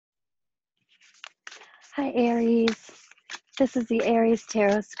Hi Aries, this is the Aries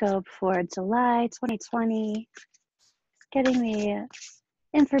Tarotscope for July 2020, getting the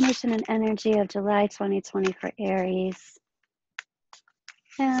information and energy of July 2020 for Aries.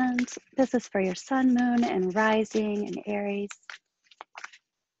 And this is for your sun, moon, and rising in Aries.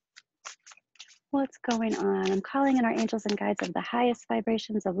 What's going on? I'm calling in our angels and guides of the highest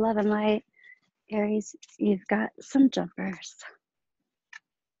vibrations of love and light. Aries, you've got some jumpers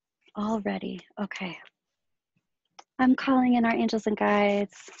already. Okay. I'm calling in our angels and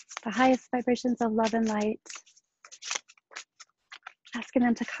guides, the highest vibrations of love and light, asking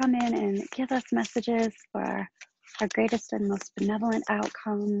them to come in and give us messages for our greatest and most benevolent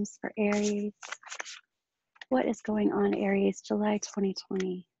outcomes for Aries. What is going on, Aries, July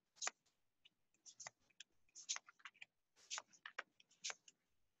 2020?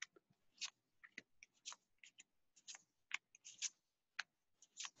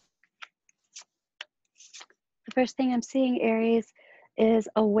 The first thing I'm seeing, Aries, is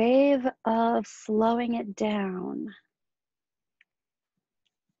a wave of slowing it down.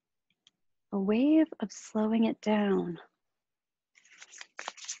 A wave of slowing it down.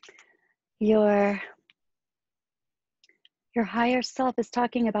 Your higher self is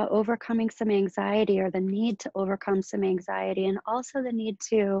talking about overcoming some anxiety, or the need to overcome some anxiety, and also the need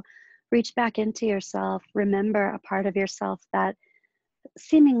to reach back into yourself, remember a part of yourself that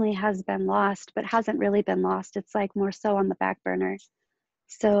seemingly has been lost, but hasn't really been lost. It's like more so on the back burner.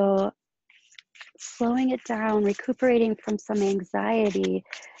 So slowing it down, recuperating from some anxiety,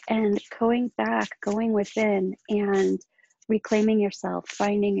 and going back, going within, and reclaiming yourself,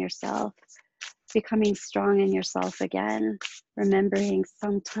 finding yourself, becoming strong in yourself again, remembering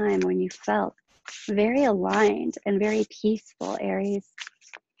some time when you felt very aligned and very peaceful, Aries.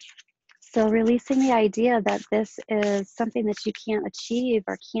 So releasing the idea that this is something that you can't achieve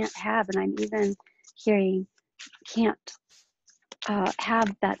or can't have, and I'm even hearing can't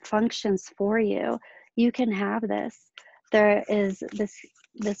have that functions for you. You can have this. There is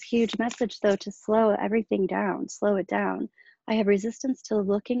this huge message, though, to slow everything down, slow it down. I have resistance to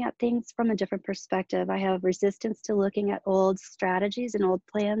looking at things from a different perspective. I have resistance to looking at old strategies and old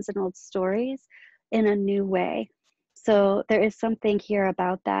plans and old stories in a new way. So there is something here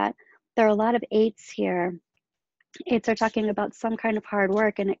about that. There are a lot of eights here. Eights are talking about some kind of hard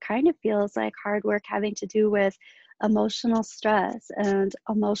work, and it kind of feels like hard work having to do with emotional stress and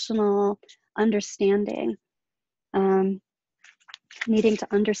emotional understanding, needing to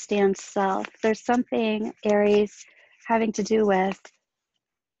understand self. There's something, Aries, having to do with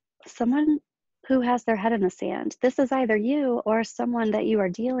someone who has their head in the sand. This is either you or someone that you are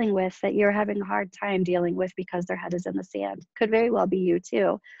dealing with that you're having a hard time dealing with because their head is in the sand. Could very well be you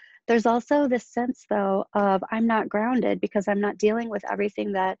too. There's also this sense, though, of I'm not grounded because I'm not dealing with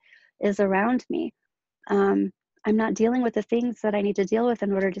everything that is around me. I'm not dealing with the things that I need to deal with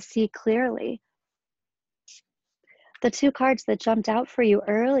in order to see clearly. The two cards that jumped out for you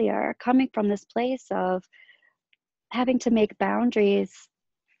earlier, coming from this place of having to make boundaries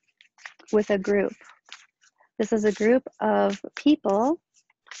with a group. This is a group of people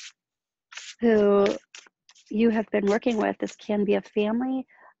who you have been working with. This can be a family.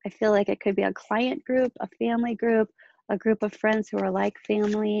 I feel like it could be a client group, a family group, a group of friends who are like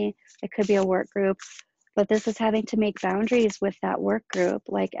family. It could be a work group. But this is having to make boundaries with that work group.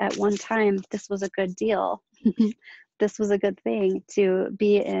 Like at one time, this was a good deal. This was a good thing to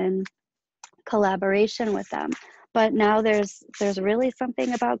be in collaboration with them. But now there's really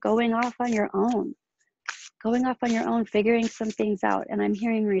something about going off on your own, figuring some things out. And I'm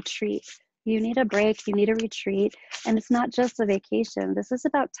hearing retreat. You need a break, you need a retreat. And it's not just a vacation. This is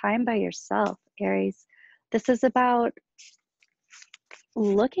about time by yourself, Aries. This is about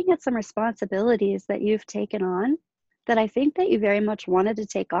looking at some responsibilities that you've taken on that I think that you very much wanted to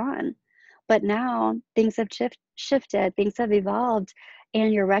take on. But now things have shifted, things have evolved,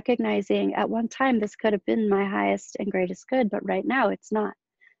 and you're recognizing at one time this could have been my highest and greatest good, but right now it's not.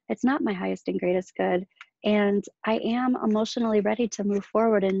 It's not my highest and greatest good. And I am emotionally ready to move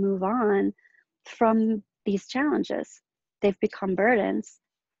forward and move on from these challenges. They've become burdens.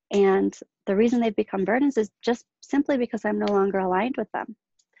 And the reason they've become burdens is just simply because I'm no longer aligned with them.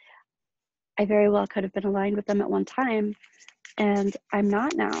 I very well could have been aligned with them at one time, and I'm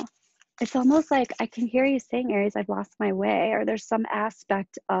not now. It's almost like I can hear you saying, Aries, I've lost my way, or there's some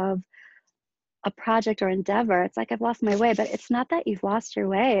aspect of a project or endeavor. It's like I've lost my way, but it's not that you've lost your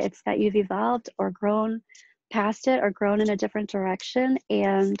way. It's that you've evolved or grown past it or grown in a different direction,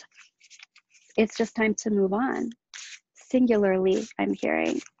 and it's just time to move on. Singularly, I'm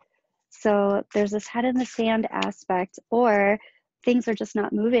hearing. So there's this head in the sand aspect, or things are just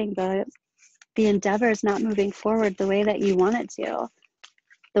not moving the endeavor is not moving forward the way that you want it to,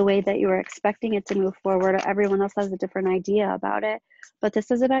 the way that you were expecting it to move forward, or everyone else has a different idea about it. But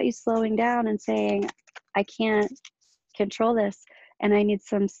this is about you slowing down and saying, I can't control this, and I need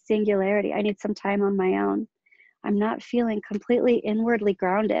some singularity. I need some time on my own. I'm not feeling completely inwardly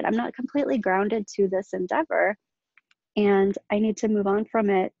grounded. I'm not completely grounded to this endeavor, and I need to move on from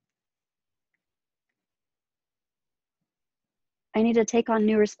it. I need to take on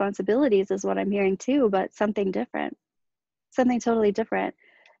new responsibilities is what I'm hearing too, but something different, something totally different.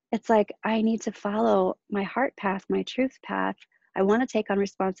 It's like, I need to follow my heart path, my truth path. I want to take on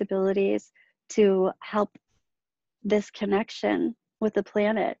responsibilities to help this connection with the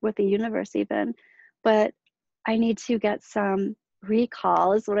planet, with the universe even. But I need to get some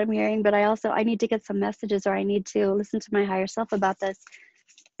recall is what I'm hearing, but I need to get some messages, or I need to listen to my higher self about this.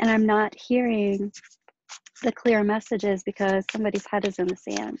 And I'm not hearing the clear messages because somebody's head is in the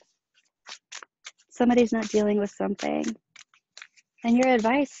sand. Somebody's not dealing with something. And your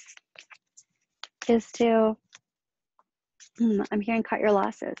advice is to, I'm hearing cut your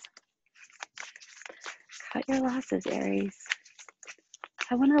losses. Cut your losses, Aries.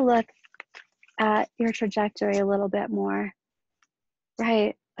 I want to look at your trajectory a little bit more.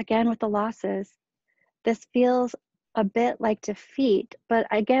 Right, again with the losses. This feels a bit like defeat, but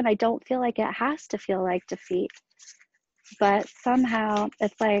again, I don't feel like it has to feel like defeat. But somehow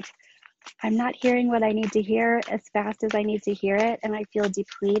it's like, I'm not hearing what I need to hear as fast as I need to hear it, and I feel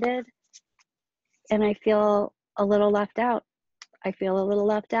depleted, and I feel a little left out. I feel a little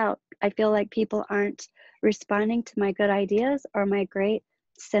left out. I feel like people aren't responding to my good ideas or my great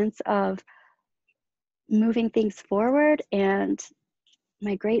sense of moving things forward and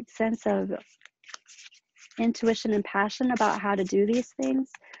my great sense of intuition and passion about how to do these things.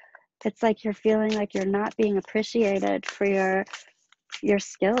 It's like you're feeling like you're not being appreciated for your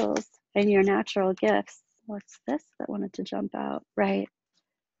skills and your natural gifts. What's this that wanted to jump out? Right.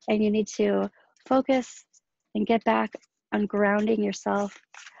 And you need to focus and get back on grounding yourself,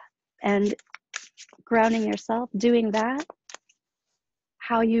 and grounding yourself, doing that,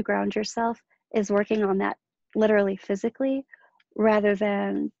 how you ground yourself is working on that literally physically rather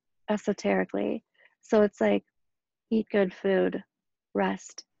than esoterically. So it's like, eat good food,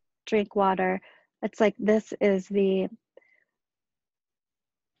 rest, drink water. It's like, this is the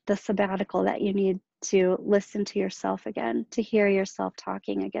sabbatical that you need to listen to yourself again, to hear yourself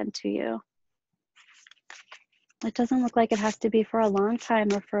talking again to you. It doesn't look like it has to be for a long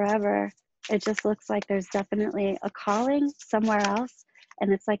time or forever. It just looks like there's definitely a calling somewhere else,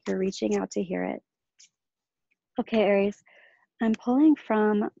 and it's like you're reaching out to hear it. Okay, Aries, I'm pulling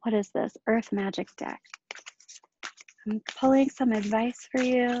from, what is this? Earth Magic deck. I'm pulling some advice for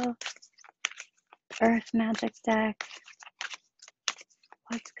you. Earth Magic deck.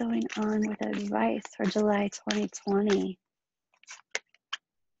 What's going on with advice for July 2020?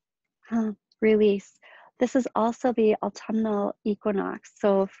 Release. This is also the autumnal equinox.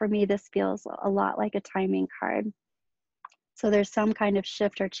 So for me, this feels a lot like a timing card. So there's some kind of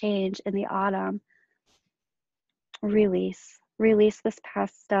shift or change in the autumn. Release. Release this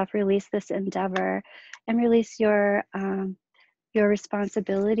past stuff, release this endeavor, and release your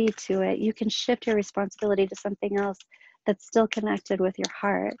responsibility to it. You can shift your responsibility to something else that's still connected with your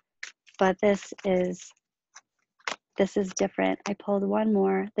heart, but this is different. I pulled one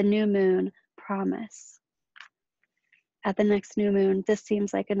more, the new moon, promise. At the next new moon, this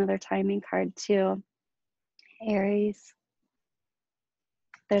seems like another timing card too. Aries,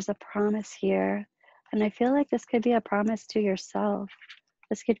 there's a promise here, and I feel like this could be a promise to yourself.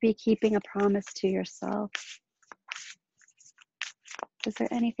 This could be keeping a promise to yourself. Is there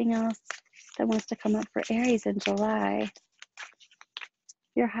anything else that wants to come up for Aries in July?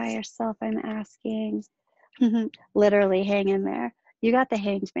 Your higher self, I'm asking. Literally, hang in there. You got the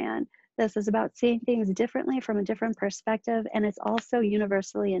Hanged Man. This is about seeing things differently from a different perspective, and it's also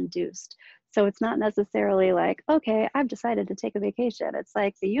universally induced. So it's not necessarily like, okay, I've decided to take a vacation. It's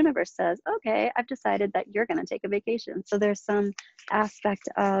like the universe says, okay, I've decided that you're going to take a vacation. So there's some aspect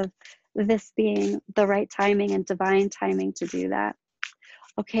of this being the right timing and divine timing to do that.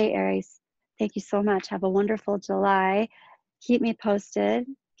 Okay, Aries, thank you so much. Have a wonderful July. Keep me posted.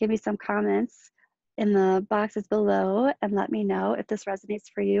 Give me some comments in the boxes below and let me know if this resonates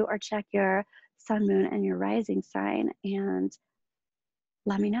for you, or check your sun, moon, and your rising sign and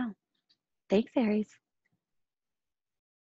let me know. Thanks, Aries.